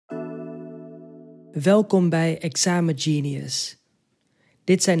Welkom bij Examen Genius.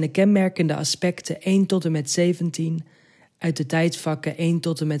 Dit zijn de kenmerkende aspecten 1 tot en met 17 uit de tijdvakken 1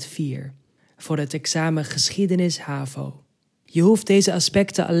 tot en met 4 voor het examen geschiedenis HAVO. Je hoeft deze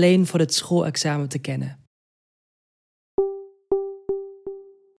aspecten alleen voor het schoolexamen te kennen.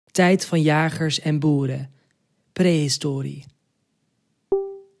 Tijd van jagers en boeren, prehistorie.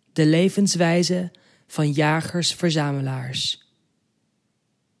 De levenswijze van jagers-verzamelaars.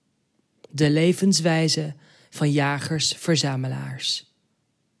 De levenswijze van jagers-verzamelaars.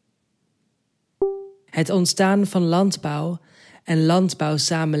 Het ontstaan van landbouw en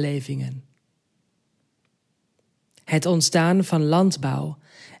landbouwsamenlevingen. Het ontstaan van landbouw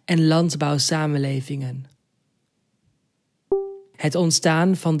en landbouwsamenlevingen. Het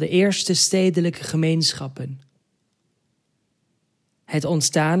ontstaan van de eerste stedelijke gemeenschappen. Het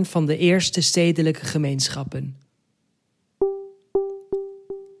ontstaan van de eerste stedelijke gemeenschappen.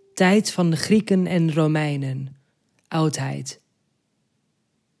 Tijd van de Grieken en Romeinen, oudheid.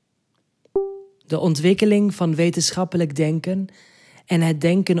 De ontwikkeling van wetenschappelijk denken en het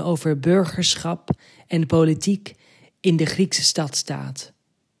denken over burgerschap en politiek in de Griekse stadstaat.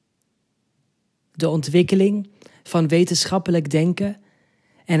 De ontwikkeling van wetenschappelijk denken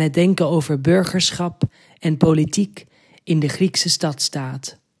en het denken over burgerschap en politiek in de Griekse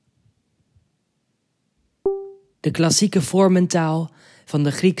stadstaat. De klassieke vormentaal van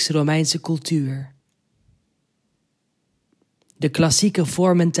de Grieks-Romeinse cultuur. De klassieke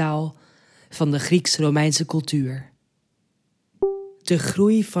vormentaal van de Grieks-Romeinse cultuur. De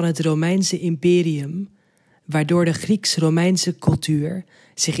groei van het Romeinse imperium, waardoor de Grieks-Romeinse cultuur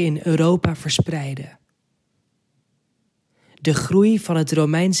zich in Europa verspreidde. De groei van het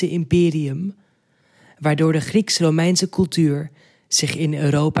Romeinse imperium, waardoor de Grieks-Romeinse cultuur zich in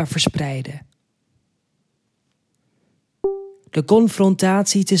Europa verspreidde. De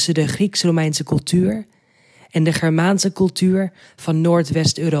confrontatie tussen de Grieks-Romeinse cultuur en de Germaanse cultuur van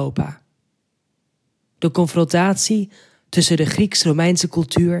Noordwest-Europa. De confrontatie tussen de Grieks-Romeinse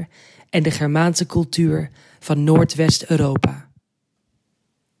cultuur en de Germaanse cultuur van Noordwest-Europa.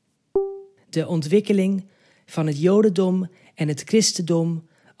 De ontwikkeling van het Jodendom en het Christendom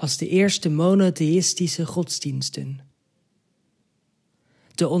als de eerste monotheïstische godsdiensten.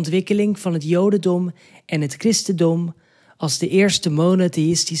 De ontwikkeling van het Jodendom en het Christendom als de eerste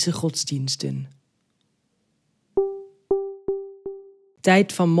monotheïstische godsdiensten.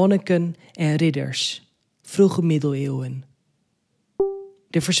 Tijd van monniken en ridders, vroege middeleeuwen.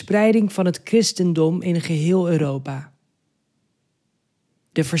 De verspreiding van het christendom in geheel Europa.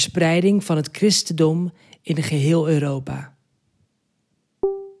 De verspreiding van het christendom in geheel Europa.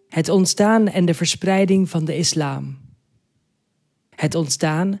 Het ontstaan en de verspreiding van de islam. Het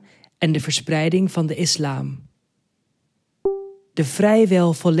ontstaan en de verspreiding van de islam. De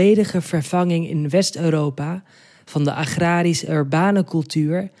vrijwel volledige vervanging in West-Europa van de agrarisch-urbane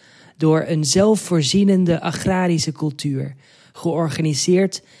cultuur door een zelfvoorzienende agrarische cultuur,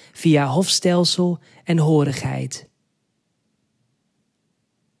 georganiseerd via hofstelsel en horigheid.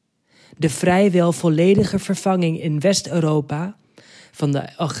 De vrijwel volledige vervanging in West-Europa van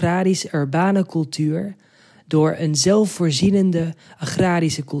de agrarisch-urbane cultuur door een zelfvoorzienende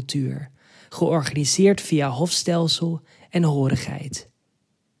agrarische cultuur, georganiseerd via hofstelsel en horigheid.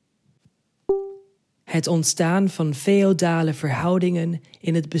 Het ontstaan van feodale verhoudingen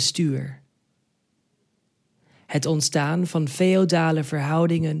in het bestuur. Het ontstaan van feodale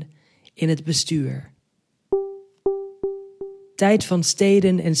verhoudingen in het bestuur. Tijd van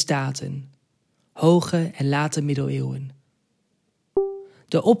steden en staten, hoge en late middeleeuwen.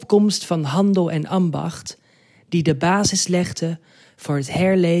 De opkomst van handel en ambacht die de basis legde voor het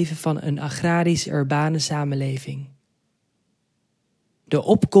herleven van een agrarisch-urbane samenleving. De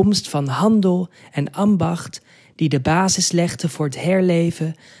opkomst van handel en ambacht die de basis legde voor het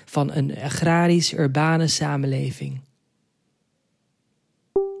herleven van een agrarisch-urbane samenleving.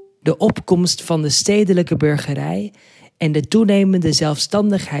 De opkomst van de stedelijke burgerij en de toenemende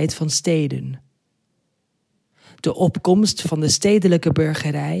zelfstandigheid van steden. De opkomst van de stedelijke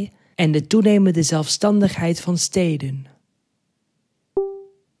burgerij en de toenemende zelfstandigheid van steden.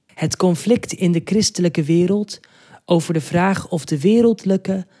 Het conflict in de christelijke wereld over de vraag of de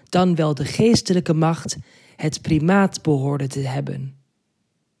wereldlijke, dan wel de geestelijke macht, het primaat behoorde te hebben.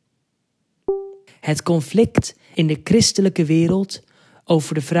 Het conflict in de christelijke wereld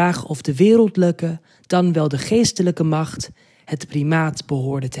over de vraag of de wereldlijke, dan wel de geestelijke macht, het primaat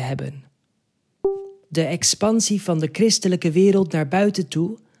behoorde te hebben. De expansie van de christelijke wereld naar buiten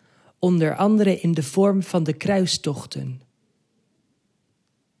toe, onder andere in de vorm van de kruistochten.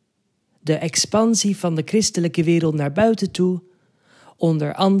 De expansie van de christelijke wereld naar buiten toe,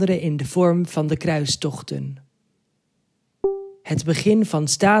 onder andere in de vorm van de kruistochten. Het begin van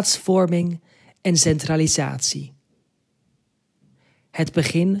staatsvorming en centralisatie. Het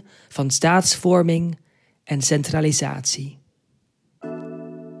begin van staatsvorming en centralisatie.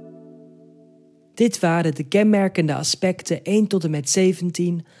 Dit waren de kenmerkende aspecten 1 tot en met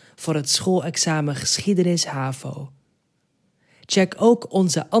 17 voor het schoolexamen geschiedenis HAVO. Check ook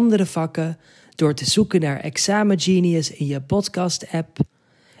onze andere vakken door te zoeken naar Examen Genius in je podcast-app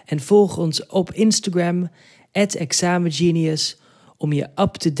en volg ons op Instagram @examengenius om je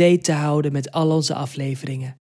up-to-date te houden met al onze afleveringen.